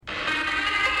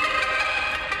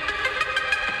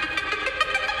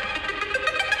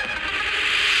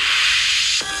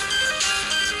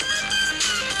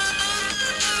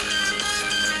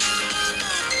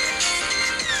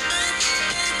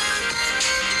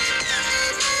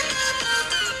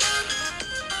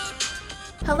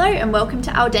Hello and welcome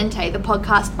to Al Dente, the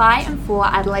podcast by and for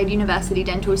Adelaide University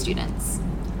dental students.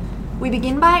 We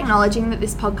begin by acknowledging that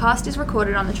this podcast is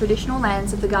recorded on the traditional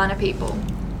lands of the Kaurna people,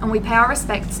 and we pay our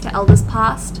respects to elders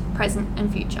past, present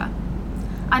and future.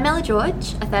 I'm Ella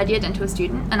George, a third year dental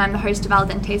student, and I'm the host of Al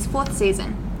Dente's 4th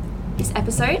season. This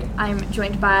episode, I'm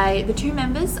joined by the two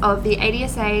members of the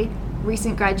ADASA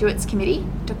Recent Graduates Committee,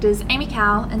 Drs. Amy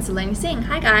Cowell and Selene Singh.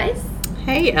 Hi guys.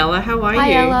 Hey Ella, how are you?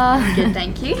 Hi Ella. Good,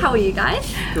 thank you. How are you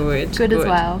guys? Good as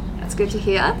well. That's good to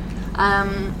hear.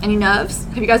 Any nerves?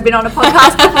 Have you guys been on a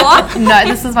podcast before? No,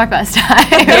 this is my first time.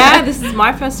 Yeah, this is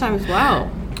my first time as well.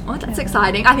 Well, that's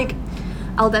exciting. I think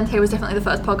Al Dente was definitely the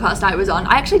first podcast I was on.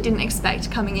 I actually didn't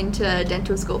expect coming into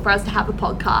dental school for us to have a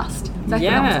podcast. So I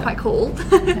think that was quite cool.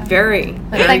 Very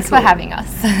Thanks cool. for having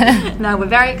us. No, we're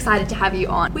very excited to have you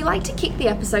on. We like to kick the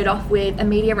episode off with a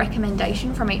media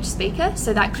recommendation from each speaker.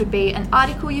 So that could be an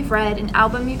article you've read, an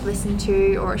album you've listened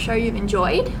to, or a show you've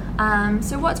enjoyed.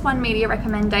 So what's one media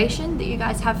recommendation that you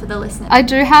guys have for the listeners? I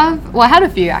do have, I had a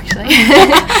few actually.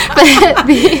 Let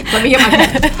me get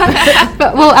my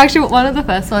But actually one of the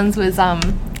first ones was on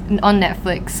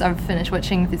Netflix. I've finished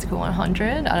watching Physical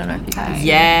 100. I don't know if you guys.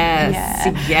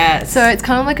 Yes. So it's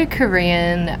kind of like a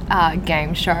Korean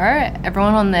game show.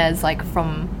 Everyone on there is like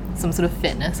from some sort of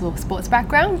fitness or sports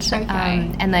background. Okay.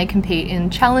 And they compete in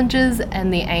challenges,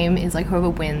 and the aim is like whoever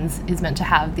wins is meant to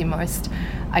have the most,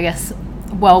 I guess,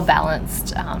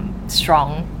 well-balanced,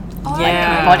 strong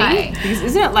body. Because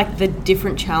isn't it like the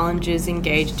different challenges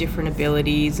engage different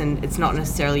abilities, and it's not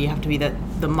necessarily you have to be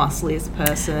the muscliest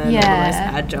person or the most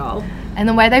agile. And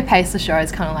the way they pace the show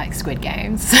is kind of like Squid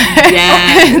Games.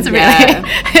 Yeah. It's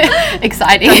really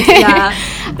exciting.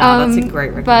 That's a great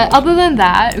recommendation. But other than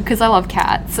that, because I love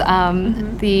cats,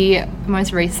 the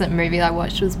most recent movie I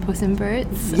watched was Puss in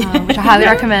Boots, which I highly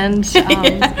recommend.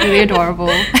 It's really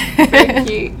adorable. Very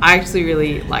cute. I actually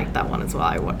really liked that one as well.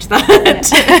 I watched that.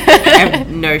 I have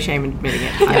no shame in admitting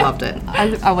it. I loved it.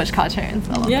 I watch cartoons.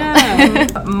 I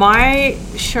love them. My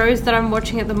shows that I'm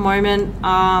watching at the moment,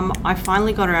 I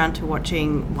finally got around to watching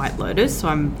White Lotus, so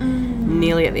I'm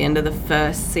nearly at the end of the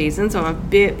first season, so I'm a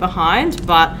bit behind,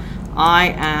 but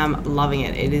I am loving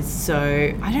it. It is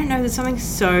so, I don't know, there's something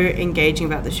so engaging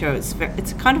about the show.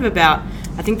 It's kind of about,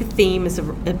 I think the theme is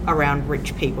around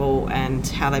rich people and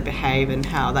how they behave and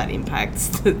how that impacts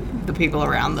the people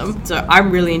around them. So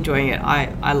I'm really enjoying it.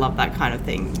 I love that kind of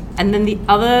thing. And then the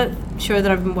other show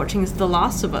that I've been watching is The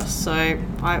Last of Us. So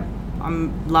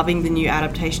I'm loving the new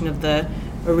adaptation of the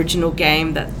original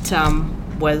game that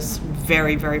was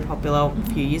very, very popular a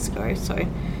few years ago. So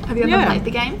have you ever played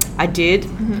the game? I did.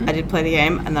 I did play the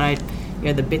game, and then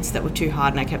the bits that were too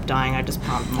hard and I kept dying, I just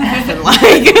palmed them off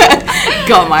and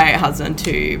got my husband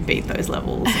to beat those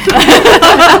levels.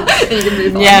 And you can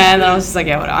move on. Yeah, and I was just like,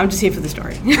 whatever. I'm just here for the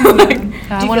story. Do you feel like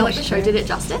the show did it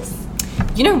justice?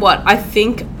 You know what? I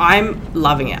think I'm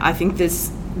loving it. I think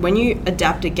when you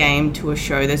adapt a game to a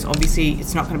show, there's obviously,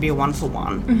 it's not going to be a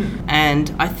one-for-one.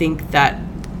 And I think that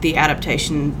the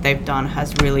adaptation they've done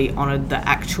has really honoured the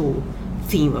actual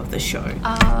theme of the show.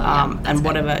 And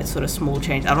whatever sort of small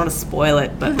change, I don't want to spoil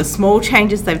it, but the small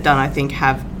changes they've done, I think,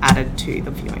 have added to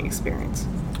the viewing experience.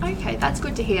 Okay, that's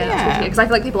good to hear. Because I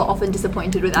feel like people are often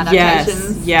disappointed with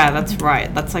adaptations. Yes, yeah, that's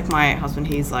right. That's like my husband.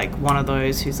 He's like one of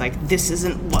those who's like, this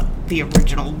isn't what the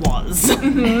original was.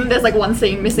 There's like one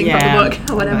scene missing from the book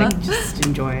or whatever. Like, just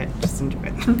enjoy it.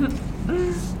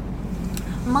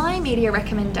 My media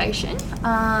recommendation,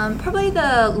 probably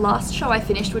the last show I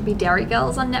finished would be Dairy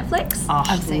Girls on Netflix. Oh,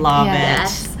 I love it.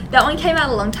 Yes. That one came out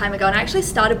a long time ago, and I actually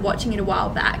started watching it a while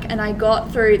back, and I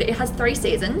got through, it has 3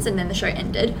 seasons, and then the show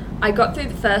ended. I got through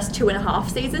the first 2.5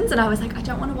 seasons, and I was like, I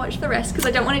don't want to watch the rest, because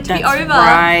I don't want it to be over.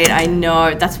 Right, I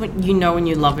know. That's what you know when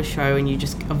you love a show, and you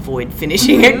just avoid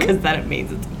finishing it, because then it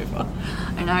means it's over.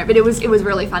 I know, but it was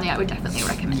really funny. I would definitely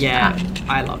recommend it. Yeah,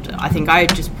 I loved it. I think I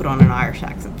just put on an Irish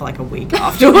accent for like a week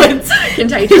afterwards.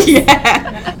 Contagious.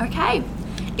 Yeah. Okay,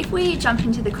 if we jump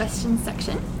into the questions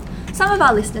section, some of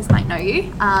our listeners might know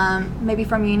you, maybe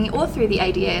from uni or through the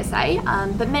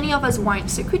ADASA, but many of us won't.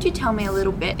 So could you tell me a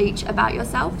little bit each about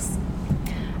yourselves?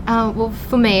 Well,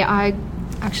 for me, I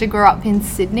actually grew up in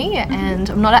Sydney, and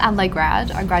I'm not an Adelaide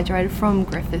grad. I graduated from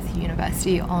Griffith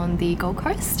University on the Gold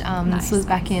Coast. This was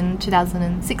back in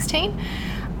 2016.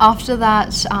 After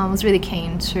that, I was really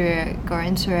keen to go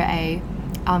into a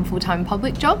full-time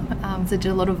public job. So I did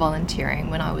a lot of volunteering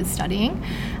when I was studying,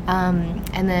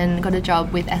 and then got a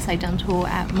job with SA Dental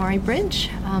at Murray Bridge.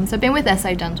 So I've been with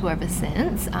SA Dental ever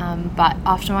since, but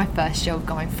after my first year of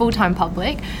going full-time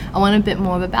public, I wanted a bit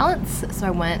more of a balance, so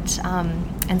I went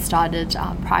and started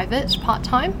private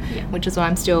part-time, which is what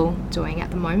I'm still doing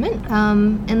at the moment.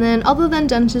 And then other than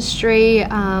dentistry,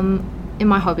 in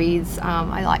my hobbies,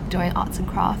 I like doing arts and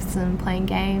crafts and playing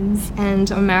games, and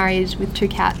I'm married with 2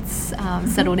 cats,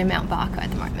 settled in Mount Barker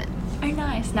at the moment. Oh,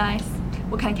 nice.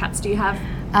 What kind of cats do you have?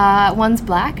 One's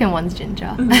black and one's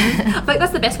ginger. I feel like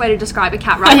that's the best way to describe a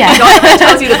cat, right? Yeah. When it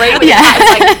tells you the breed of a cat,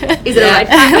 it's like, is it a red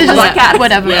cat or a black cat?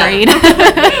 Whatever breed.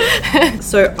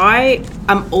 So I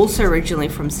am also originally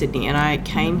from Sydney, and I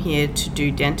came here to do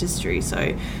dentistry. So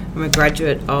I'm a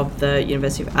graduate of the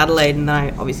University of Adelaide, and then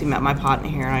I obviously met my partner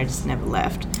here, and I just never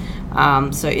left.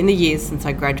 So in the years since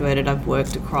I graduated, I've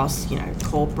worked across,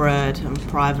 corporate and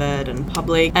private and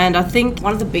public. And I think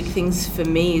one of the big things for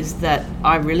me is that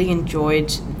I really enjoyed,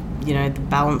 the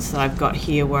balance that I've got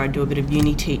here, where I do a bit of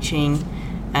uni teaching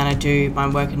and I do my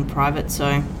work in private.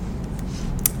 So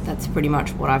that's pretty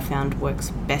much what I found works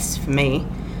best for me.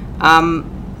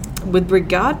 With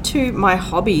regard to my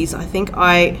hobbies, I think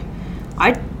I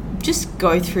just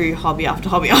go through hobby after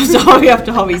hobby after hobby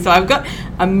after hobby. So I've got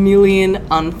a million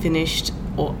unfinished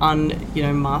or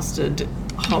mastered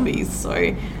hobbies.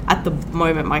 So at the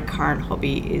moment, my current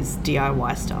hobby is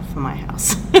DIY stuff for my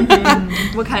house.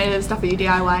 What kind of stuff are you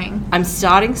DIYing? I'm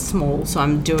starting small, so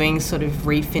I'm doing sort of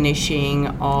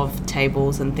refinishing of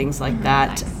tables and things like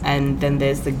that. Nice. And then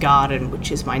there's the garden, which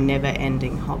is my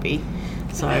never-ending hobby.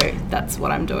 So that's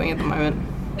what I'm doing at the moment.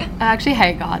 I actually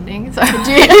hate gardening. So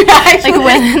like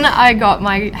when I got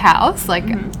my house,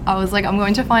 I was like, I'm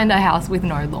going to find a house with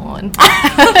no lawn. So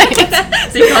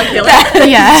you can't kill it.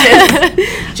 Yeah.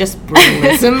 Just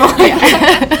brutalism.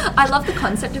 I love the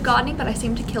concept of gardening, but I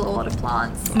seem to kill a lot of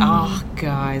plants. Oh,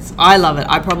 guys, I love it.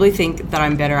 I probably think that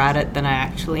I'm better at it than I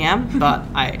actually am, but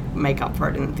I make up for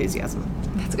it in enthusiasm.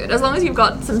 That's good. As long as you've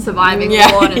got some surviving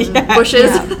lawn and bushes.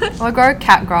 Yeah. Well, I grow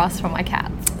cat grass for my cats.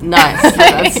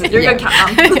 Nice. You're a good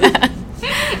cat mum.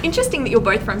 Interesting that you're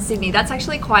both from Sydney. That's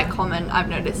actually quite common, I've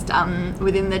noticed,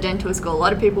 within the dental school. A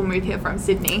lot of people move here from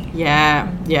Sydney. Yeah.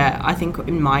 I think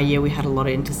in my year we had a lot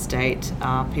of interstate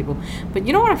people. But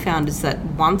you know what I found is that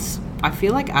once, I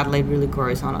feel like Adelaide really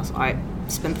grows on us. I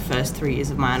spent the first 3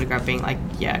 years of my undergrad being like,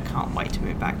 I can't wait to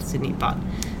move back to Sydney. But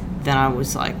then I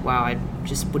was like, wow, I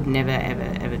just would never,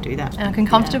 ever do that. And I can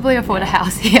comfortably afford a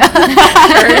house here.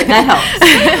 That helps.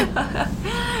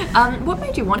 What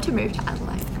made you want to move to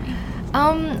Adelaide?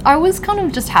 I was kind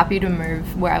of just happy to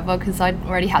move wherever, because I'd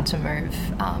already had to move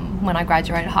when I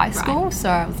graduated high school. Right. So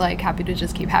I was like happy to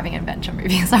just keep having an adventure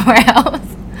moving somewhere else.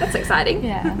 That's exciting.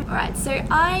 Yeah. All right, so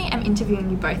I am interviewing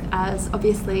you both as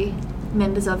obviously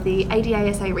members of the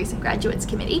ADASA Recent Graduates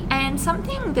Committee, and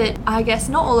something that I guess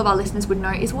not all of our listeners would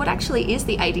know is what actually is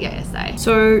the ADASA.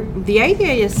 So the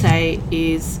ADASA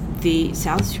is the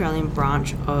South Australian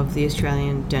branch of the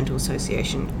Australian Dental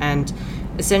Association, and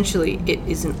essentially it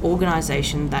is an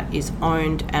organisation that is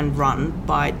owned and run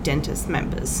by dentist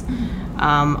members.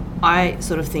 I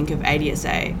sort of think of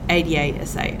ADASA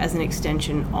as an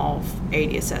extension of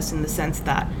ADSS, in the sense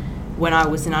that when I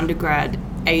was an undergrad,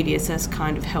 ADSS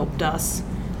kind of helped us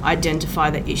identify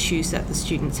the issues that the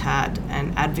students had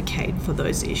and advocate for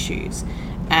those issues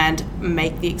and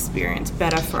make the experience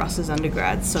better for us as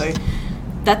undergrads. So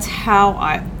that's how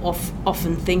I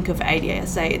often think of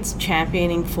ADASA. It's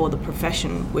championing for the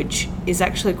profession, which is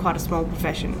actually quite a small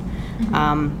profession,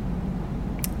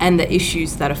 and the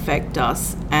issues that affect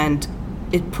us. And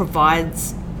it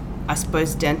provides, I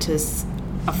suppose, dentists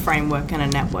a framework and a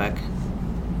network.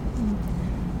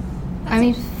 I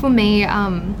mean, for me,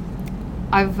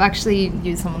 I've actually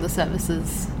used some of the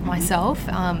services myself.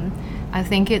 I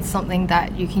think it's something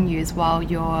that you can use while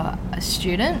you're a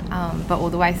student, but all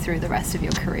the way through the rest of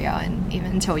your career and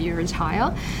even until you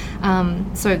retire.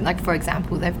 So like, for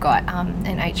example, they've got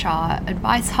an HR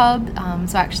advice hub.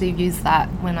 So I actually used that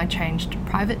when I changed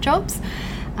private jobs.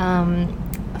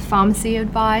 Pharmacy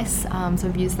advice. So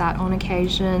I've used that on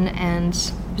occasion,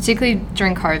 and particularly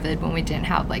during COVID when we didn't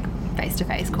have like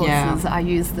face-to-face courses, I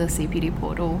use the CPD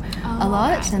portal a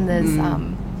lot, and there's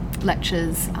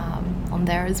lectures on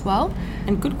there as well.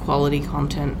 And good quality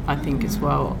content, I think, as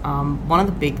well. One of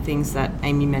the big things that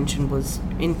Amy mentioned was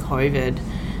in COVID,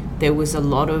 there was a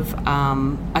lot of,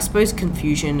 I suppose,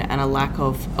 confusion and a lack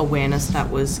of awareness that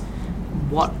was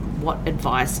what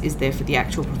advice is there for the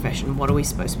actual profession, what are we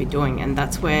supposed to be doing? And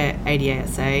that's where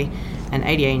ADASA and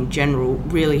ADA in general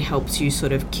really helps you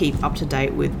sort of keep up to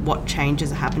date with what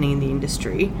changes are happening in the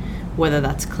industry, whether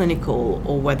that's clinical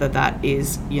or whether that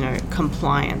is,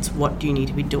 compliance. What do you need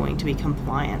to be doing to be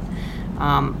compliant?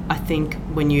 I think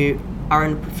when you are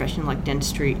in a profession like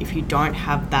dentistry, if you don't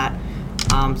have that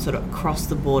sort of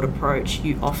across-the-board approach,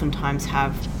 you oftentimes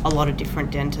have a lot of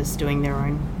different dentists doing their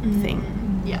own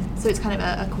thing. Yeah, so it's kind of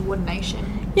a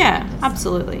coordination. Yeah,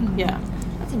 absolutely, yeah.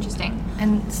 That's interesting.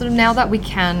 And sort of now that we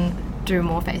can do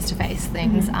more face-to-face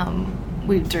things,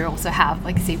 we do also have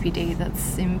like CPD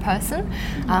that's in person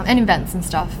and events and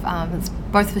stuff. It's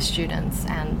both for students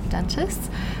and dentists.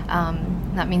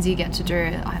 That means you get to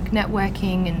do like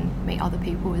networking and meet other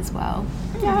people as well.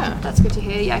 Yeah, that's good to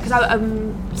hear. Yeah,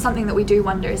 because something that we do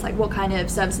wonder is like, what kind of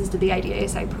services do the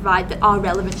ADASA provide that are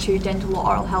relevant to dental or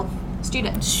oral health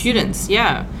students? Students,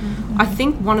 yeah. I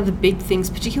think one of the big things,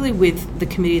 particularly with the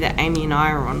committee that Amy and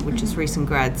I are on, which is recent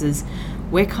grads, is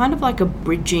we're kind of like a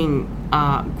bridging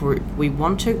group. We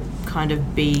want to kind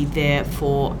of be there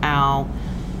for our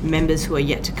members who are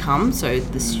yet to come, so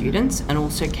the students, and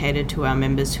also cater to our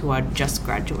members who are just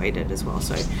graduated as well.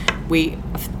 So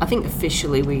I think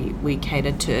officially we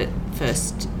cater to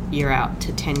first year out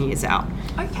to 10 years out.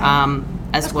 Okay.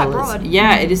 As well as,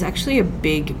 it is actually a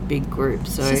big group.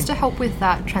 So just to help with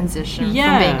that transition from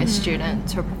being a student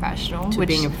to a professional, which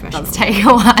being a professional does take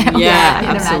a while. Yeah,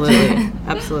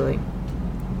 absolutely.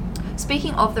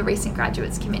 Speaking of the Recent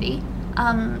Graduates Committee,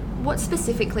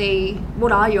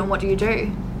 what are you and what do you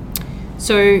do?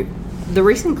 So the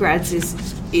Recent Grads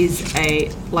is a,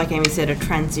 like Amy said, a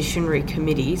transitionary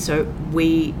committee. So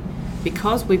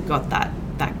because we've got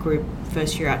that group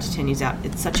first year out to 10 years out,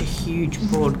 it's such a huge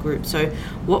broad group. So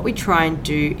what we try and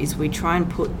do is we try and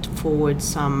put forward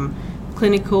some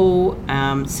clinical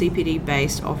CPD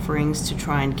based offerings to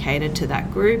try and cater to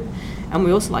that group. And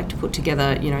we also like to put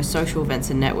together, social events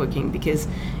and networking, because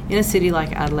in a city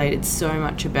like Adelaide, it's so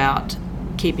much about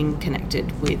keeping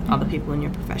connected with other people in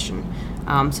your profession.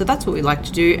 So that's what we like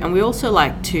to do. And we also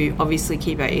like to obviously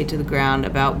keep our ear to the ground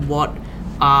about what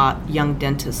are young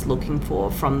dentists looking for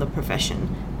from the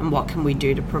profession and what can we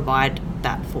do to provide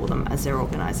that for them as their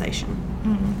organisation.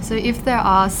 So if there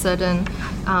are certain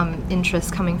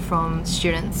interests coming from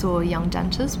students or young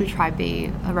dentists, we try to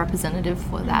be a representative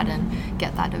for that and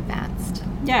get that advanced.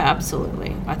 Yeah,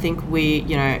 absolutely. I think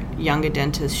younger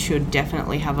dentists should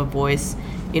definitely have a voice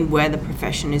in where the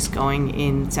profession is going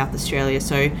in South Australia.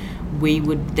 So we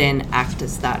would then act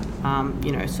as that,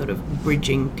 sort of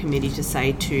bridging committee to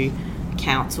say to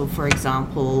council, for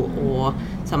example, or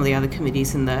some of the other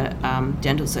committees in the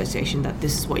Dental Association that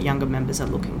this is what younger members are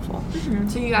looking for.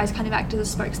 So you guys kind of act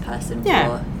as a spokesperson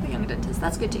for young dentists.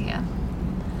 That's good to hear.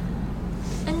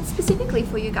 And specifically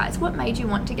for you guys, what made you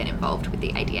want to get involved with the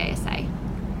ADASA?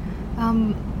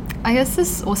 I guess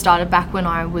this all started back when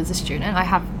I was a student. I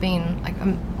have been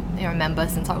a member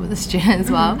since I was a student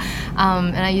as well,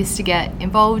 and I used to get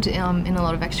involved in a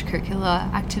lot of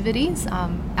extracurricular activities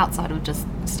outside of just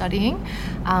studying.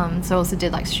 So I also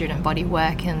did like student body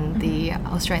work in the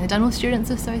Australian Dental Students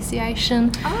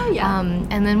Association.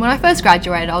 And then when I first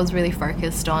graduated, I was really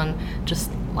focused on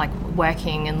just like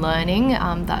working and learning,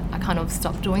 that I kind of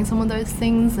stopped doing some of those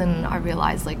things, and I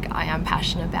realised like I am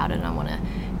passionate about it and I want to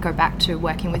go back to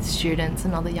working with students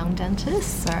and other young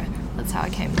dentists. So that's how I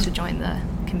came to join the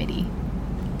committee.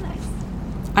 Nice.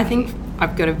 I think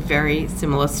I've got a very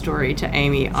similar story to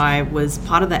Amy. I was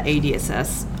part of the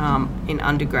ADSS in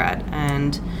undergrad,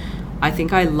 and I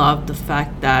think I loved the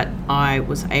fact that I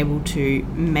was able to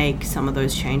make some of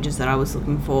those changes that I was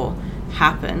looking for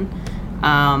happen.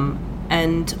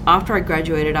 And after I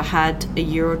graduated, I had a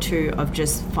year or two of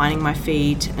just finding my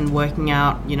feet and working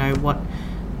out,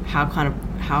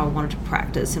 how I wanted to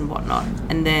practice and whatnot.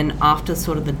 And then after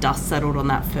sort of the dust settled on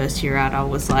that first year out, I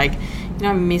was like,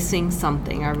 I'm missing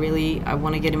something. I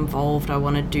want to get involved. I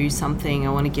want to do something.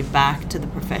 I want to give back to the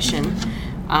profession.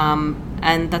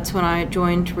 And that's when I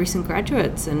joined Recent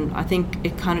Graduates, and I think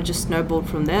it kind of just snowballed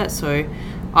from there. So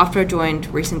after I joined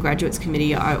Recent Graduates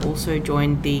Committee, I also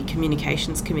joined the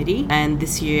Communications Committee, and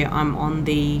this year I'm on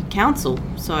the council.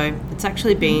 So it's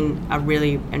actually been a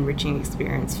really enriching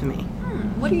experience for me.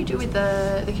 What do you do with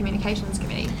the Communications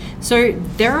Committee? So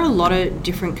there are a lot of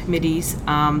different committees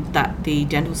that the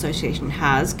Dental Association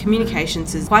has.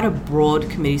 Communications is quite a broad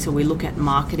committee, so we look at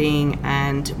marketing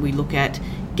and we look at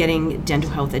getting dental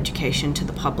health education to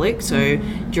the public. So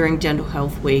during Dental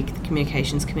Health Week, the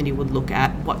Communications Committee would look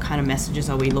at what kind of messages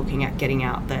are we looking at getting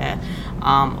out there,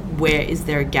 where is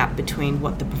there a gap between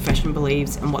what the profession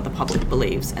believes and what the public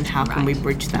believes, and how can we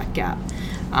bridge that gap.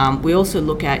 We also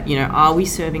look at, are we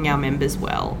serving our members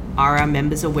well? Are our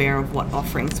members aware of what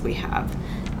offerings we have?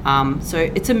 So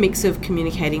it's a mix of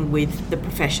communicating with the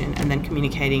profession and then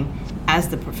communicating as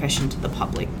the profession to the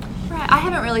public. I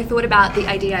haven't really thought about the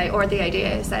ADA or the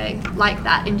ADASA like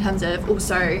that in terms of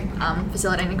also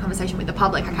facilitating conversation with the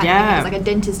public. I kind of think of it as like a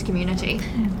dentist community.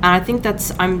 And I think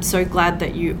I'm so glad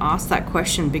that you asked that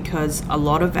question, because a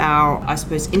lot of our, I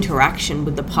suppose, interaction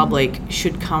with the public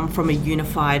should come from a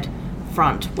unified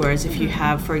front, whereas if you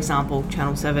have, for example,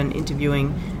 Channel 7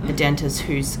 interviewing a dentist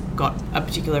who's got a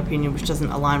particular opinion which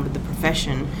doesn't align with the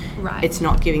profession, right, it's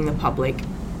not giving the public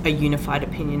a unified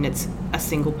opinion, it's a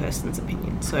single person's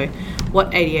opinion. So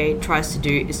what ADA tries to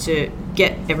do is to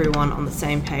get everyone on the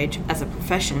same page as a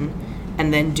profession,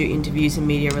 and then do interviews and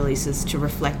media releases to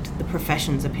reflect the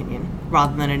profession's opinion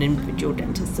rather than an individual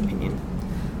dentist's opinion.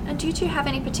 And do you have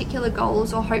any particular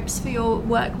goals or hopes for your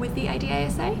work with the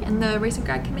ADASA and the recent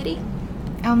grad committee?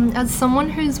 As someone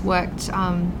who's worked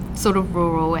sort of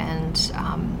rural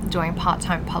and doing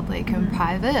part-time public and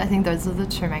private, I think those are the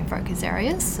two main focus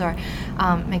areas. So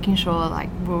making sure like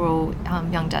rural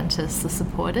young dentists are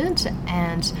supported,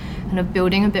 and kind of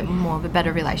building a bit more of a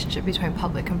better relationship between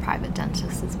public and private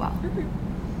dentists as well.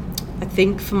 I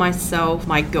think for myself,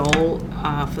 my goal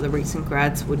for the recent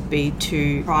grads would be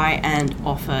to try and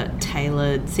offer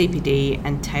tailored CPD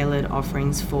and tailored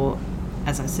offerings for,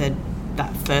 as I said,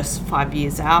 that first 5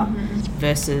 years out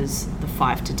versus the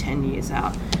 5 to 10 years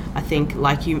out. I think,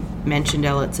 like you mentioned,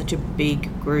 Ella, it's such a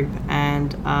big group,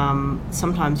 and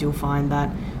sometimes you'll find that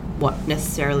what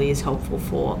necessarily is helpful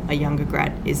for a younger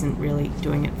grad isn't really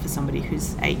doing it for somebody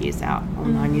who's 8 years out or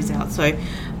 9 years out. So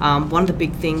one of the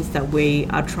big things that we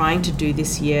are trying to do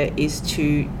this year is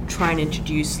to try and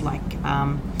introduce like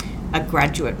a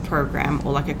graduate program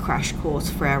or like a crash course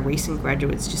for our recent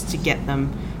graduates, just to get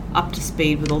them up to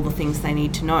speed with all the things they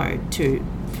need to know to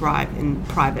thrive in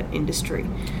private industry.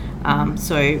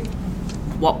 So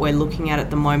what we're looking at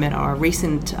the moment, or a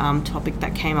recent topic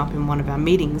that came up in one of our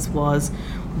meetings, was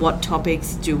what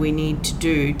topics do we need to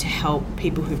do to help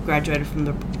people who've graduated from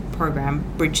the program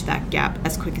bridge that gap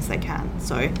as quick as they can.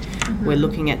 So we're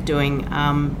looking at doing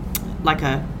like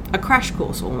a crash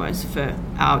course almost for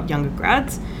our younger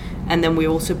grads, and then we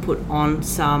also put on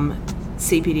some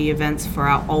CPD events for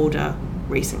our older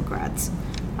recent grads.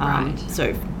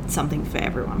 So something for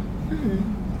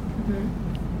everyone.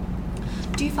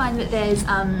 Do you find that there's,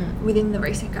 within the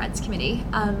recent grads committee,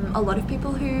 a lot of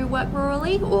people who work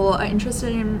rurally or are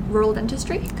interested in rural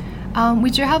dentistry? We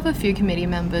do have a few committee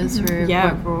members who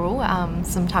work rural.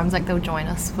 Sometimes like they'll join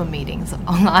us for meetings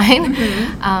online.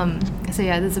 So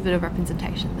yeah, there's a bit of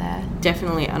representation there.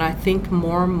 Definitely, and I think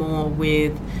more and more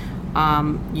with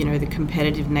the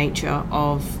competitive nature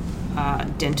of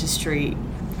dentistry,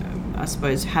 I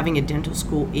suppose having a dental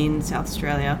school in South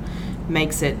Australia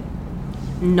makes it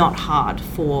not hard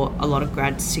for a lot of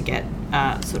grads to get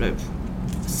sort of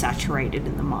saturated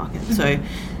in the market. So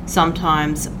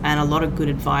sometimes, and a lot of good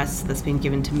advice that's been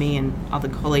given to me and other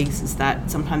colleagues, is that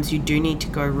sometimes you do need to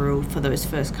go rural for those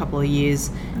first couple of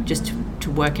years just to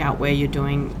work out where you're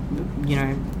doing,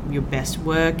 your best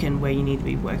work and where you need to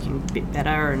be working a bit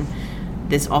better. And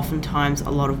there's oftentimes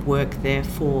a lot of work there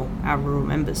for our rural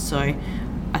members. So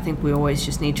I think we always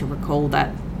just need to recall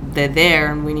that they're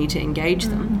there and we need to engage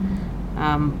them.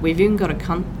 We've even got a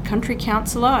country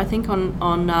counsellor, I think,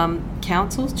 on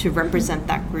councils to represent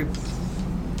that group.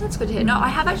 That's good to hear. No, I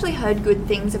have actually heard good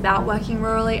things about working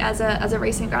rurally as a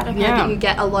recent grad. I've heard that you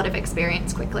get a lot of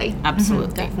experience quickly.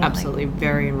 Absolutely, absolutely,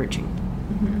 very enriching.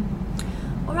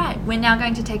 All right, we're now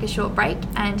going to take a short break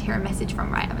and hear a message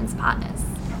from Wright Evans Partners.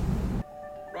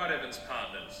 Wright Evans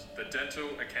Partners, the dental,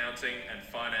 accounting and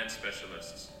finance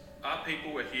specialists. Our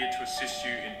people are here to assist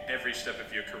you in every step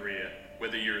of your career.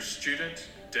 Whether you're a student,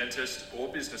 dentist or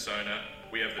business owner,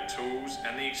 we have the tools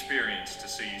and the experience to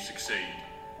see you succeed.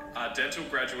 Our dental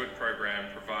graduate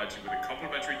program provides you with a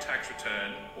complimentary tax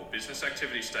return or business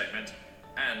activity statement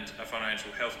and a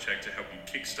financial health check to help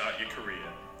you kickstart your career.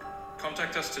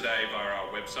 Contact us today via our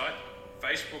website,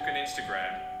 Facebook and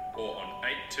Instagram, or on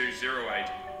 8208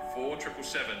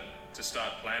 4777 to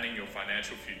start planning your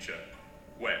financial future.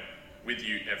 We're with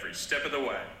you every step of the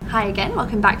way. Hi again,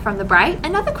 welcome back from the break.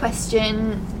 Another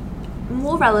question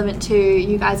more relevant to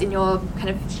you guys in your kind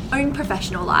of own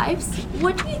professional lives.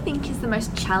 What do you think is the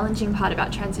most challenging part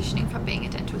about transitioning from being a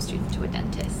dental student to a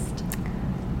dentist?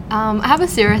 I have a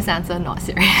serious answer, not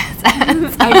serious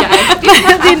answer.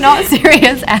 Okay. The not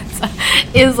serious answer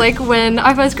is like when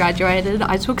I first graduated,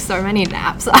 I took so many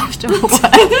naps after work because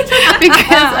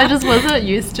I just wasn't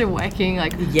used to working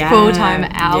like full-time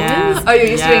hours. Yeah. Oh, you're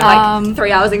used to doing like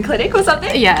 3 hours in clinic or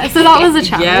something? Yeah, so that was a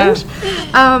challenge.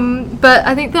 But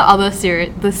I think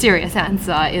the serious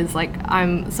answer is like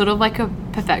I'm sort of like a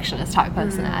perfectionist type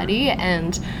personality,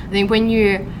 and I think when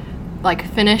you like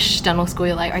finish dental school,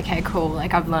 you're like, okay, cool,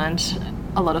 like I've learned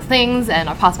a lot of things and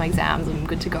I passed my exams, I'm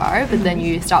good to go. But then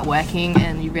you start working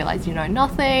and you realise you know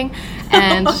nothing.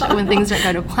 And when things don't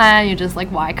go to plan, you're just like,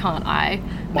 why can't I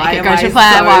make it go to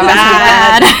plan? Why am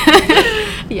I so bad?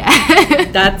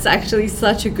 Yeah. That's actually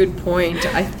such a good point.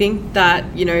 I think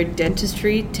that,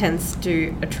 dentistry tends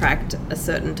to attract a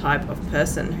certain type of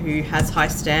person who has high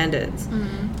standards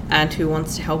and who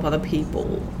wants to help other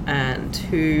people and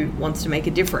who wants to make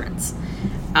a difference.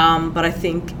 But I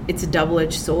think it's a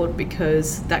double-edged sword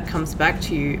because that comes back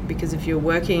to you, because if you're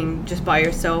working just by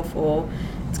yourself, or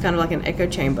it's kind of like an echo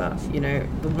chamber,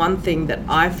 the one thing that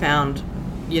I found,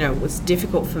 was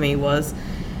difficult for me was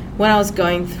when I was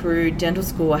going through dental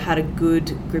school, I had a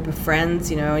good group of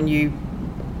friends, and you,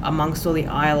 amongst all the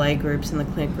ILA groups and the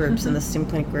clinic groups and the STEM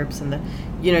clinic groups and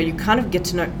you kind of get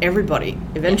to know everybody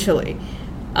eventually.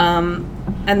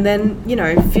 And then,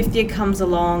 fifth year comes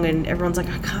along and everyone's like,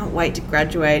 I can't wait to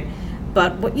graduate.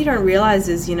 But what you don't realize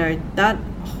is, that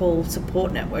whole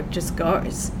support network just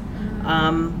goes.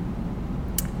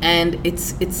 And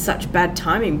it's such bad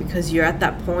timing because you're at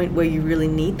that point where you really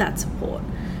need that support.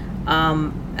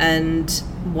 And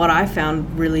what I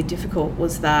found really difficult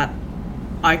was that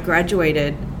I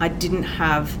graduated, I didn't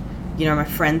have my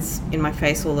friends in my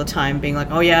face all the time being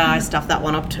like, oh yeah, I stuffed that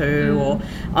one up too, or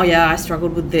oh yeah, I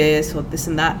struggled with this or this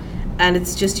and that. And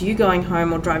it's just you going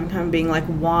home or driving home being like,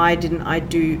 why didn't I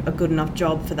do a good enough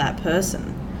job for that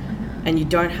person? And you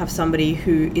don't have somebody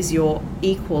who is your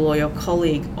equal or your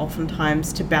colleague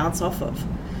oftentimes to bounce off of.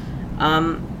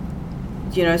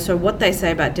 So what they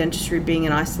say about dentistry being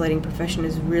an isolating profession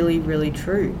is really, really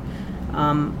true.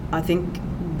 I think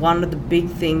one of the big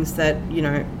things that,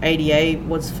 ADA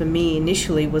was for me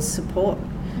initially was support.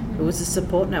 It was a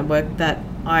support network that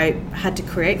I had to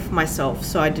create for myself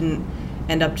so I didn't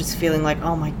end up just feeling like,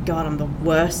 oh my God, I'm the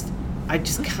worst. I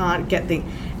just can't get the...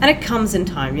 And it comes in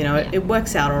time, it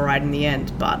works out all right in the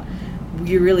end, but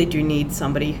you really do need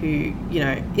somebody who,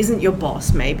 isn't your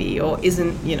boss maybe, or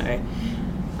isn't,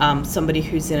 somebody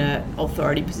who's in an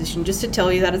authority position just to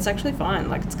tell you that it's actually fine,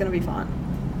 like it's going to be fine.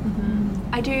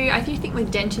 I do think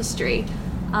with dentistry,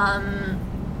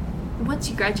 once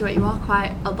you graduate, you are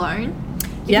quite alone.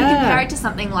 If you compare it to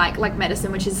something like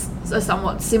medicine, which is a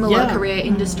somewhat similar career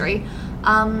industry,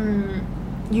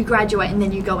 you graduate and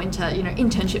then you go into,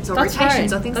 internships or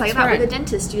rotations or things like that. With a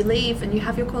dentist, you leave and you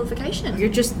have your qualification. You're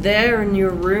just there in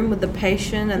your room with the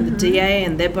patient and the DA,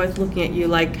 and they're both looking at you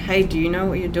like, hey, do you know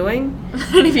what you're doing?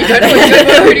 And if you don't know what you're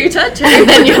doing, who do you turn to? And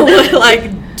then you're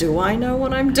like, do I know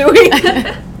what I'm doing?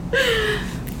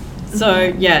 So,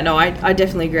 I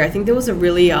definitely agree. I think there was a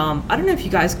really, I don't know if you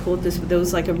guys caught this, but there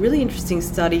was like a really interesting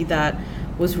study that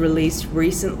was released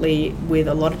recently with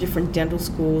a lot of different dental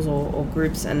schools or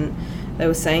groups, and they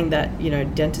were saying that,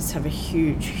 dentists have a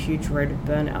huge rate of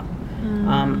burnout,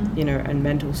 and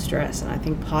mental stress. And I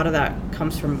think part of that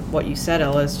comes from what you said,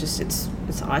 Ella, is just it's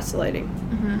isolating.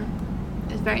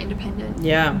 It's very independent.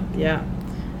 Yeah.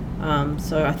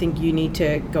 So I think you need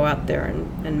to go out there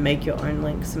and make your own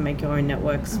links and make your own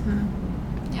networks.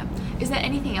 Yeah. Is there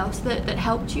anything else that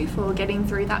helped you for getting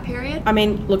through that period? I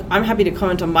mean, look, I'm happy to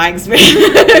comment on my experience.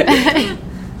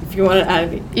 If you want to add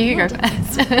anything. You can go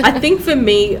first. I think for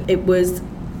me,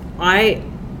 I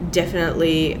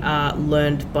definitely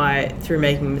learned through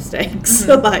making mistakes.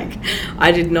 Like,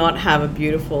 I did not have a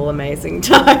beautiful, amazing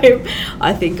time.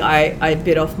 I think I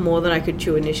bit off more than I could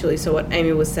chew initially. So what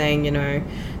Amy was saying,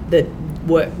 that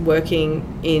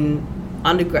working in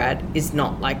undergrad is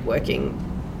not like working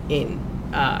in,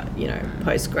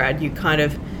 post-grad. You kind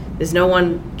of, there's no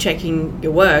one checking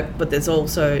your work, but there's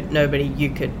also nobody you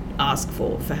could ask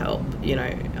for help,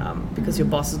 because your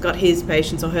boss has got his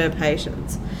patients or her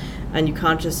patients. And you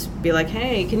can't just be like,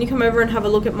 hey, can you come over and have a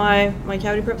look at my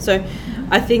cavity prep? So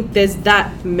I think there's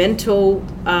that mental,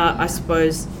 I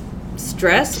suppose,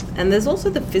 stress, and there's also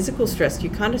the physical stress.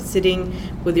 You're kind of sitting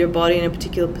with your body in a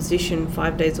particular position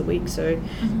 5 days a week. So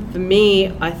for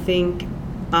me, I think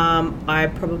I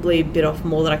probably bit off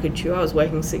more than I could chew. I was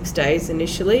working 6 days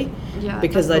initially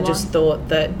because I just thought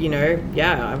that,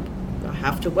 I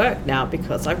have to work now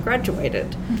because I've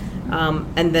graduated.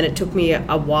 And then it took me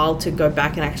a while to go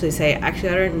back and actually say, I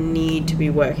don't need to be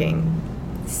working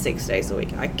 6 days a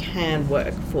week. I can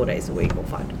work 4 days a week or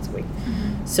 5 days a week.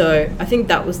 So I think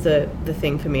that was the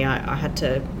thing for me. I had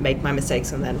to make my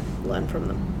mistakes and then learn from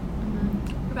them.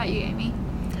 What about you, Amy?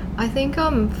 I think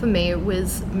for me it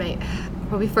was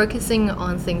probably focusing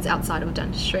on things outside of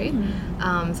dentistry.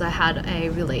 So I had a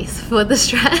release for the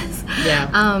stress.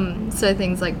 So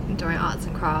things like doing arts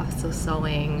and crafts or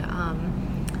sewing,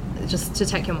 just to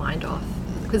take your mind off.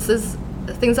 Because there's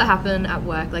things that happen at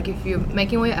work, like if you're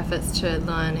making all your efforts to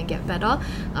learn and get better,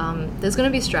 there's going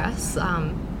to be stress,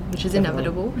 which is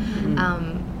inevitable,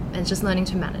 and it's just learning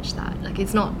to manage that. Like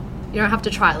it's not, you don't have to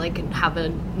try like have a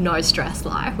no stress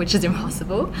life, which is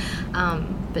impossible,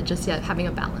 but just having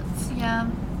a balance. Yeah.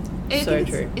 So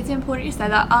true. It's important you say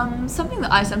that. Something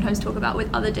that I sometimes talk about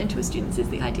with other dental students is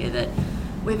the idea that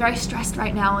we're very stressed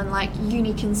right now, and like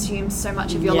uni consumes so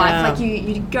much of your life. Like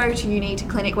you go to uni, to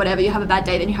clinic, whatever, you have a bad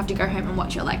day, then you have to go home and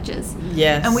watch your lectures.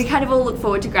 Yes. And we kind of all look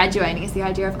forward to graduating as the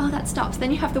idea of, that stops. Then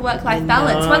you have the work-life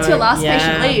balance. Once your last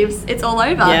patient leaves, it's all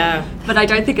over. Yeah. But I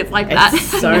don't think it's like that.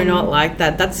 It's so not like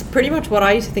that. That's pretty much what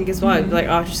I used to think as well. Like,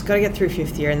 I've just got to get through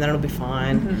fifth year and then it'll be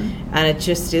fine. And it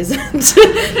just isn't.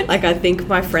 Like, I think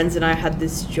my friends and I had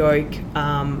this joke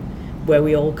where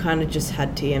we all kind of just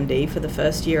had TMD for the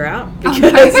first year out,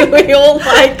 because we all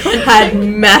like had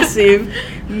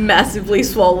massively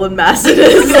swollen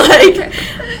masseters, like,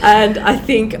 and I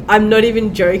think, I'm not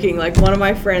even joking, like one of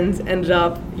my friends ended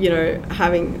up,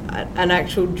 having an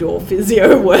actual jaw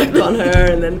physio work on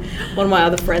her, and then one of my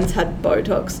other friends had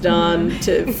Botox done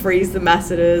to freeze the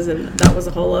masseters, and that was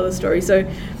a whole other story. So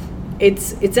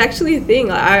it's actually a thing.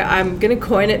 I'm gonna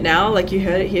coin it now, like you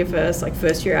heard it here first, like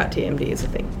first year out TMD is a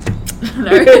thing.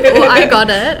 No. Well, I got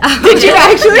it. Did you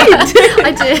actually?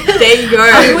 I did. There you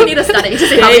go. We need a study to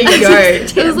see how you go.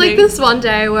 It was like this one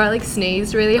day where I like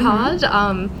sneezed really hard,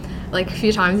 like a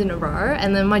few times in a row,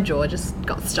 and then my jaw just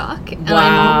got stuck. And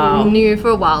I knew for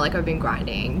a while, like I've been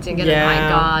grinding, didn't get a night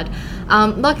guard.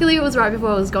 Luckily it was right before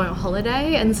I was going on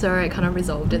holiday, and so it kind of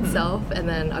resolved itself, and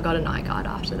then I got a night guard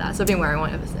after that, so I've been wearing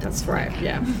one ever since. That's right,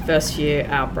 yeah. First year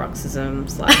out bruxism /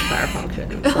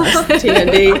 parafunction /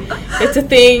 TND. It's a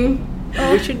thing.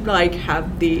 We should like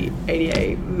have the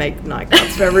ADA make night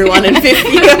guards for everyone in fifth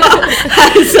year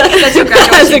as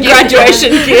a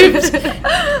graduation gift.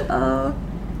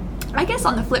 I guess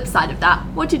on the flip side of that,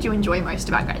 what did you enjoy most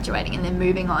about graduating and then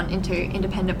moving on into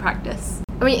independent practice?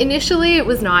 I mean, initially it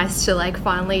was nice to like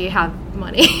finally have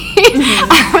money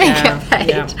get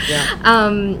paid,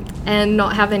 and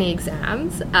not have any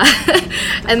exams.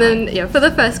 And then for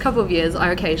the first couple of years,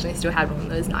 I occasionally still had one of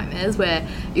those nightmares where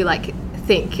you like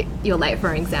think you're late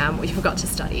for an exam or you forgot to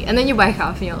study, and then you wake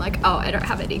up and you're like, oh, I don't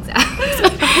have any exams.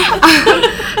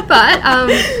 But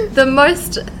the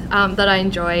most that I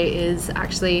enjoy is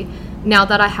actually, now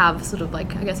that I have sort of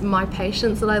like, I guess, my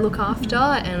patients that I look after,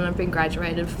 and I've been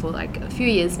graduated for like a few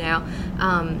years now,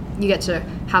 you get to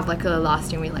have like a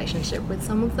lasting relationship with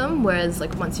some of them, whereas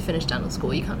like once you finish dental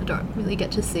school, you kind of don't really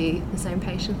get to see the same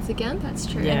patients again. That's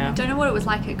true. I don't know what it was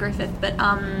like at Griffith, but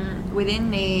within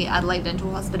the Adelaide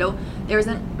Dental Hospital, there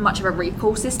isn't much of a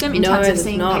recall system in terms of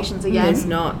seeing patients again. There's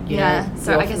not.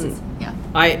 So I guess it's,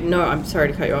 I'm sorry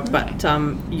to cut you off, but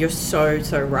you're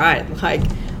so right. Like,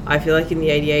 I feel like in the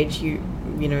ADH,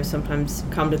 you sometimes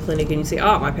come to clinic and you see,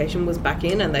 my patient was back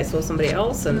in and they saw somebody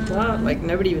else, and blah, like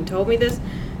nobody even told me this.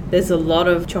 There's a lot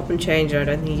of chop and change, and I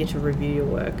don't think you get to review your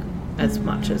work as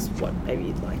much as what maybe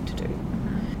you'd like to do.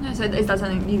 No, so is that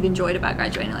something you've enjoyed about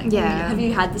graduating? Like, have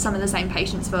you had some of the same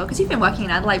patients for, because you've been working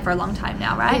in Adelaide for a long time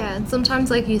now, right? Yeah, and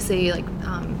sometimes like you see like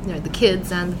the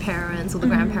kids and the parents or the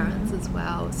grandparents as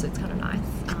well, so it's kind of nice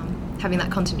having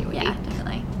that continuity. Yeah,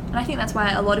 definitely. And I think that's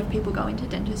why a lot of people go into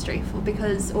dentistry or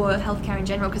healthcare in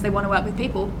general, because they want to work with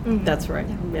people. That's right.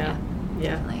 Yeah.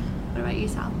 Definitely. What about you,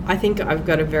 Sal? I think I've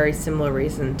got a very similar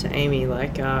reason to Amy.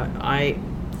 Like, I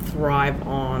thrive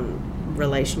on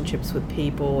relationships with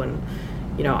people, and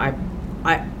I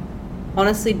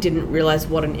honestly didn't realize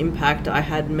what an impact I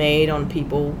had made on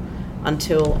people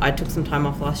until I took some time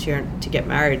off last year to get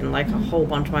married, and like a whole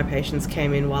bunch of my patients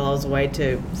came in while I was away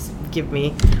to give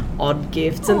me odd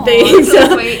gifts and things.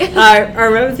 So sweet. I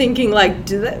remember thinking, like,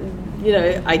 do that,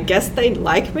 I guess they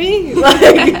like me.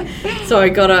 Like, so I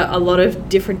got a lot of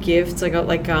different gifts. I got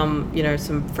like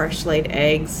some fresh laid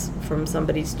eggs from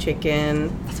somebody's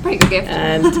chicken. That's a pretty good gift.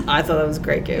 And I thought that was a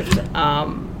great gift.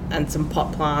 And some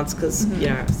pot plants, because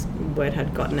word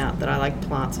had gotten out that I like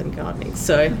plants and gardening.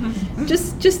 So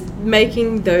just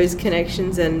making those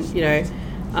connections, and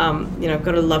I've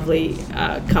got a lovely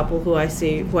couple who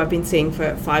I've been seeing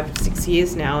for 5-6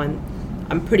 years now, and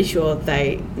I'm pretty sure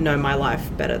they know my life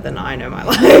better than I know my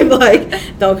life.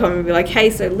 Like, they'll come and be like, hey,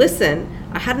 so listen,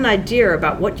 I had an idea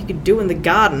about what you could do in the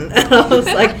garden. And I was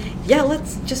like, yeah,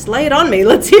 let's just lay it on me.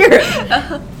 Let's hear it.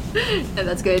 No,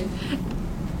 that's good.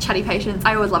 Chatty patients.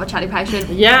 I always love a chatty patient.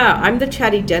 Yeah, I'm the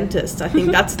chatty dentist. I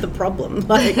think that's the problem.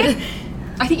 Like,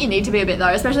 I think you need to be a bit, though,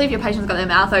 especially if your patient's got their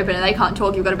mouth open and they can't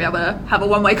talk. You've got to be able to have a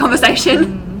one-way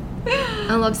conversation.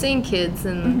 I love seeing kids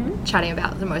and chatting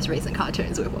about the most recent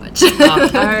cartoons we've watched.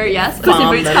 Oh, yes.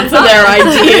 Farm them for their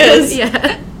ideas.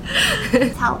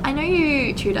 Tal, I know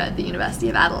you tutor at the University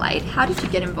of Adelaide. How did you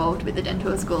get involved with the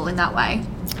dental school in that way?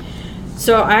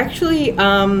 So I actually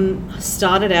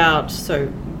started out, so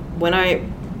when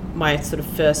my sort of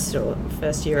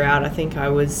first year out, I think I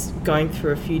was going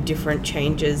through a few different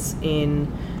changes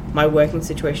in my working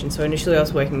situation. So initially I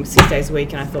was working 6 days a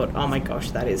week and I thought, oh my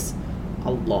gosh, that is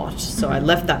a lot. So I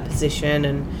left that position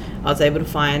and I was able to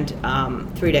find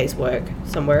 3 days work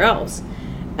somewhere else.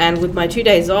 And with my 2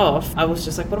 days off, I was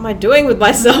just like, what am I doing with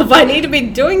myself? I need to be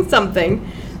doing something.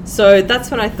 So that's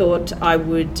when I thought I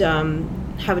would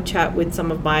have a chat with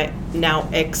some of my now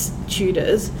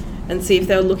ex-tutors and see if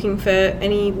they were looking for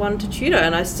anyone to tutor.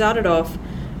 And I started off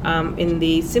in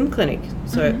the sim clinic.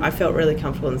 So I felt really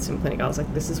comfortable in the sim clinic. I was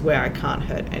like, this is where I can't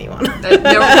hurt anyone.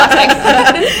 They're all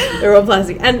plastic. They're all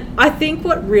plastic. And I think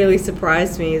what really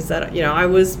surprised me is that, I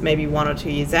was maybe 1 or 2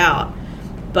 years out,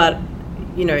 but,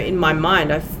 in my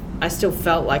mind, I still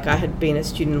felt like I had been a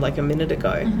student like a minute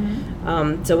ago.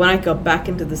 So when I got back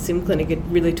into the sim clinic, it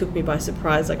really took me by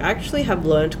surprise. Like, I actually have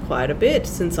learned quite a bit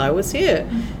since I was here.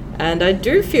 And I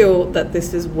do feel that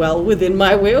this is well within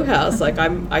my wheelhouse. Like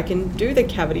I can do the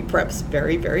cavity preps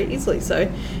very, very easily.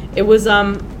 So it was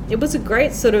a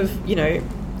great sort of,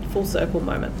 full circle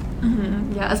moment.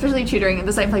 Yeah, especially tutoring in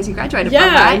the same place you graduated from,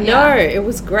 right? I know. It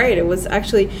was great. It was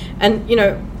actually, and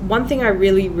one thing I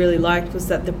really, really liked was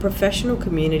that the professional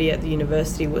community at the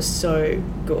university was so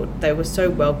good. They were so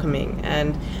welcoming,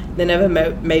 and they never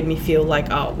made me feel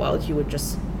like, oh, well, you were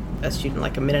just a student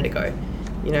like a minute ago.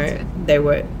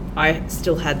 I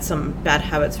still had some bad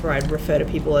habits where I'd refer to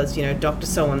people as, Dr.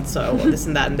 So-and-so or this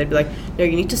and that, and they'd be like, no,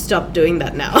 you need to stop doing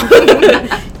that now.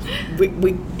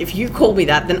 If you call me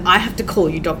that, then I have to call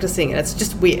you Dr. Singh, and it's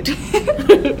just weird.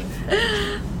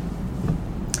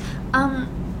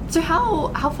 So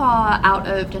how far out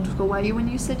of dental school were you when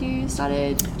you said you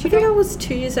started tutoring? I think I was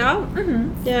 2 years out.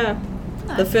 Yeah.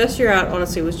 Nice. The first year out,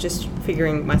 honestly, was just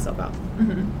figuring myself out.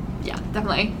 Yeah,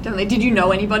 definitely. Did you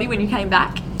know anybody when you came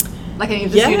back? Like any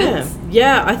of the students?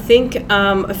 Yeah, I think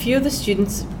a few of the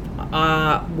students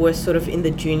were sort of in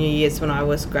the junior years when I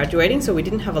was graduating, so we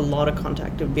didn't have a lot of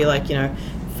contact. It would be like,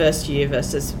 first year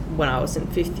versus when I was in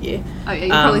 5th year. Oh yeah,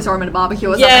 you probably saw them at a barbecue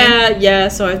or something. Yeah,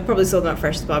 so I probably saw them at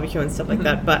Freshers Barbecue and stuff like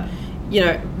that. But,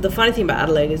 the funny thing about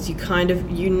Adelaide is you kind of,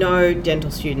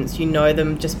 dental students, you know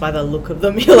them just by the look of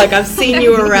them. You're like, I've seen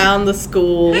you around the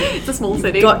school. It's a small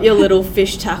city. You've got your little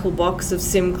fish tackle box of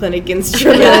sim clinic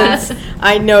instruments.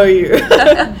 I know you.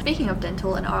 Speaking of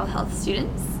dental and oral health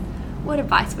students, what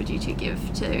advice would you two give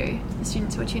to the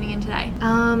students who are tuning in today?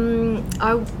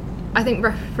 I think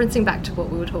referencing back to what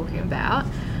we were talking about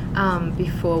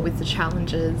before with the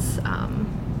challenges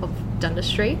of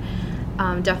dentistry,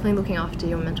 definitely looking after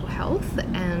your mental health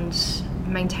and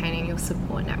maintaining your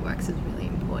support networks is really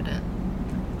important.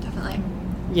 Definitely.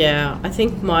 Yeah, I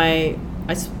think my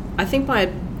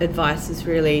advice is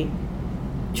really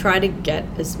try to get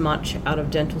as much out of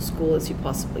dental school as you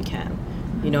possibly can.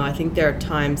 I think there are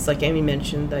times, like Amy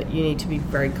mentioned, that you need to be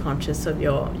very conscious of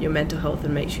your mental health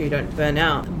and make sure you don't burn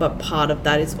out. But part of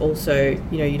that is also,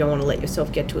 you don't want to let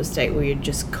yourself get to a state where you're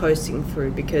just coasting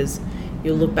through, because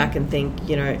you'll look back and think,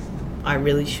 I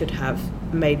really should have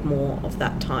made more of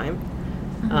that time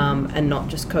and not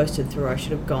just coasted through. I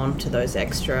should have gone to those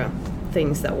extra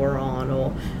things that were on,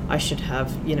 or I should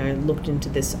have, looked into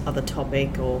this other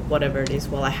topic or whatever it is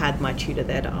while I had my tutor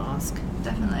there to ask.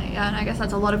 Definitely, yeah, and I guess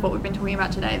that's a lot of what we've been talking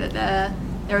about today, that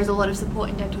there is a lot of support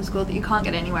in dental school that you can't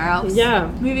get anywhere else. Yeah.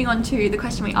 Moving on to the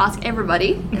question we ask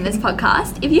everybody in this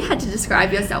podcast, if you had to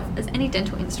describe yourself as any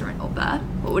dental instrument or bird,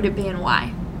 what would it be and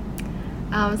why?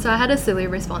 So I had a silly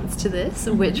response to this,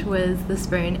 which was the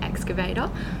spoon excavator,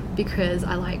 because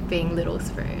I like being little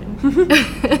spoon.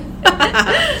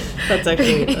 That's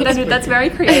actually that's very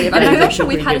creative. I'm not sure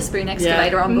we've had a spoon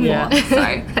excavator on before.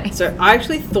 Yeah. So I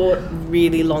actually thought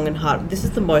really long and hard. This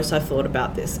is the most I've thought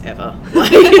about this ever. What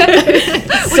do you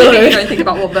mean you don't think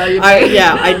about what bird you'd be?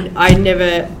 I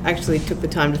never actually took the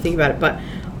time to think about it, but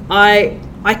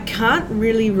I can't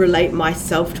really relate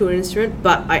myself to an instrument,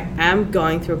 but I am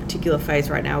going through a particular phase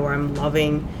right now where I'm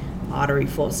loving artery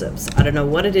forceps. I don't know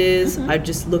what it is. I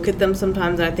just look at them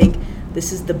sometimes and I think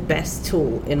this is the best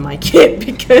tool in my kit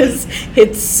because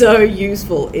it's so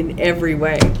useful in every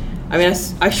way. I mean,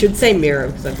 I should say mirror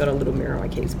because I've got a little mirror on my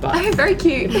keys, but oh, very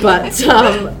cute. But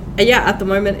at the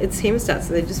moment it's hemostats,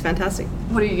 so they're just fantastic.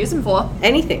 What do you use them for?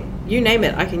 Anything, you name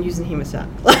it, I can use a hemostat.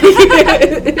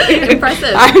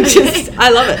 Impressive. I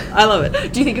love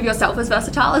it. Do you think of yourself as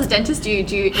versatile as a dentist? Do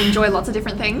you enjoy lots of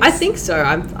different things? I think so.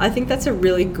 I think that's a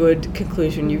really good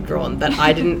conclusion you've drawn that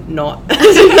I did not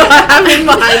have in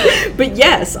mind. But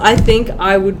yes, I think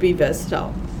I would be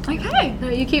versatile. Okay. No,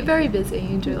 you keep very busy.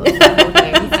 You do lots of cool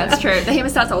things. That's true. The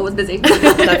hemostats are always busy.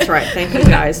 That's right. Thank you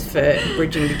guys for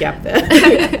bridging the gap there.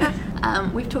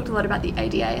 We've talked a lot about the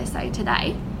ADASA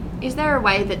today. Is there a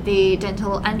way that the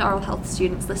dental and oral health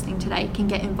students listening today can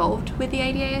get involved with the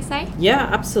ADASA? Yeah,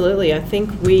 absolutely. I think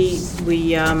we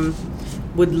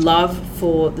would love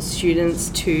for the students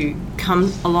to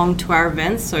come along to our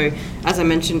events. So as I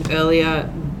mentioned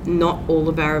earlier, not all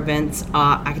of our events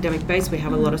are academic based. We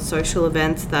have a lot of social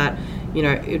events that, you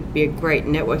know, it would be a great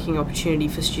networking opportunity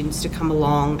for students to come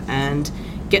along and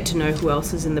get to know who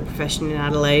else is in the profession in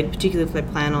Adelaide, particularly if they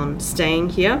plan on staying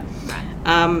here.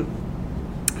 Right.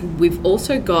 We've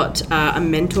also got a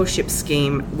mentorship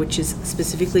scheme which is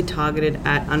specifically targeted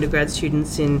at undergrad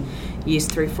students in years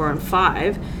 3, 4 and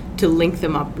 5 to link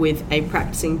them up with a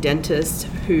practicing dentist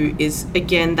who is,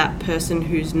 again, that person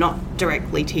who's not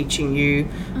directly teaching you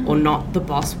or not the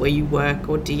boss where you work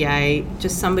or DA,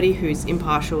 just somebody who's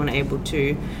impartial and able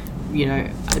to, you know,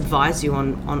 advise you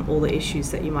on all the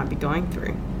issues that you might be going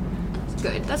through.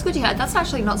 That's good to hear. That's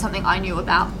actually not something I knew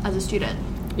about as a student.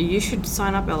 You should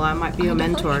sign up, Ella. I might be your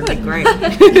mentor. It'd be great.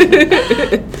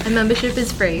 And membership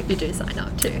is free if you do sign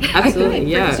up too. Absolutely,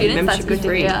 yeah. Students, Membership that's is good to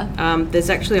free. hear. There's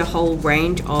actually a whole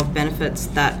range of benefits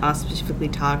that are specifically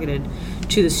targeted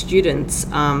to the students.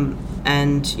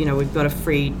 And, you know, we've got a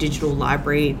free digital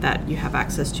library that you have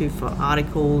access to for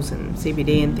articles and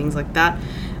CBD and things like that.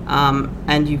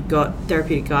 And you've got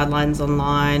therapeutic guidelines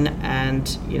online,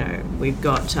 and, you know, we've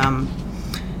got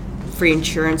free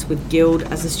insurance with Guild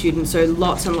as a student. So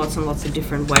lots and lots and lots of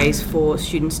different ways for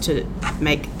students to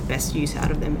make the best use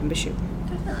out of their membership.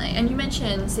 Definitely. And you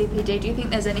mentioned CPD. Do you think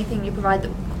there's anything you provide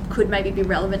that could maybe be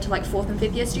relevant to like 4th and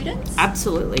 5th year students?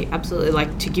 Absolutely.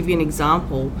 Like, to give you an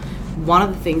example, one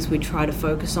of the things we try to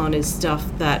focus on is stuff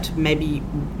that maybe,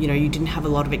 you know, you didn't have a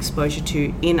lot of exposure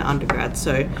to in undergrad.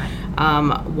 So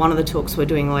one of the talks we're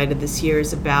doing later this year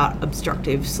is about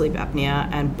obstructive sleep apnea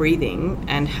and breathing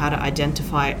and how to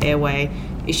identify airway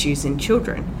issues in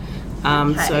children.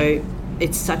 So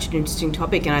it's such an interesting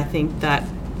topic, and I think that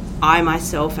I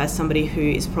myself, as somebody who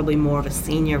is probably more of a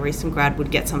senior recent grad,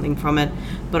 would get something from it,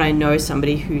 but I know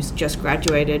somebody who's just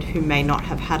graduated who may not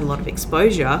have had a lot of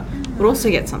exposure would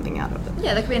also get something out of it.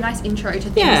 Yeah, that could be a nice intro to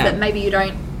things that maybe you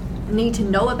don't need to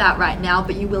know about right now,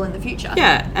 but you will in the future.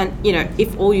 Yeah, and, you know,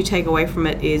 if all you take away from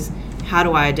it is how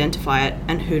do I identify it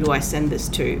and who do I send this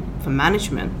to for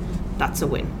management, that's a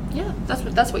win. Yeah,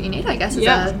 that's what you need, I guess,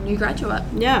 as a new graduate.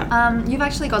 Yeah. You've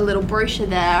actually got a little brochure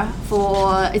there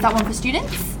is that one for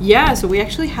students? Yeah, so we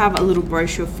actually have a little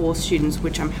brochure for students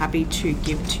which I'm happy to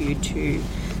give to you to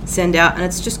send out, and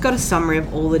it's just got a summary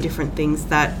of all the different things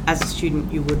that as a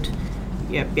student you would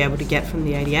be able to get from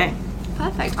the ADA.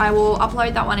 Perfect. I will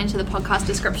upload that one into the podcast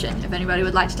description if anybody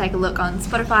would like to take a look on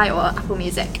Spotify or Apple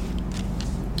Music.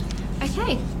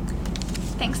 Okay.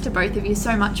 Thanks to both of you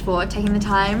so much for taking the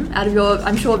time out of your,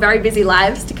 I'm sure, very busy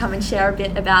lives to come and share a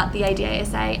bit about the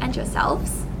ADASA and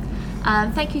yourselves.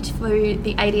 Thank you to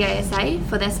the ADASA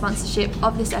for their sponsorship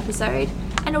of this episode,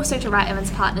 and also to Wright Evans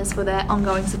Partners for their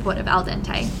ongoing support of Al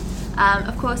Dente.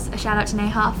 Of course, a shout out to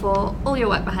Neha for all your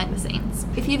work behind the scenes.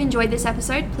 If you've enjoyed this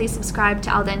episode, please subscribe to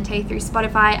Al Dente through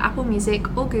Spotify, Apple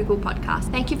Music or Google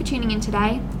Podcasts. Thank you for tuning in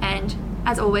today, and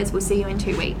as always, we'll see you in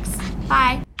 2 weeks.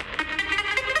 Bye!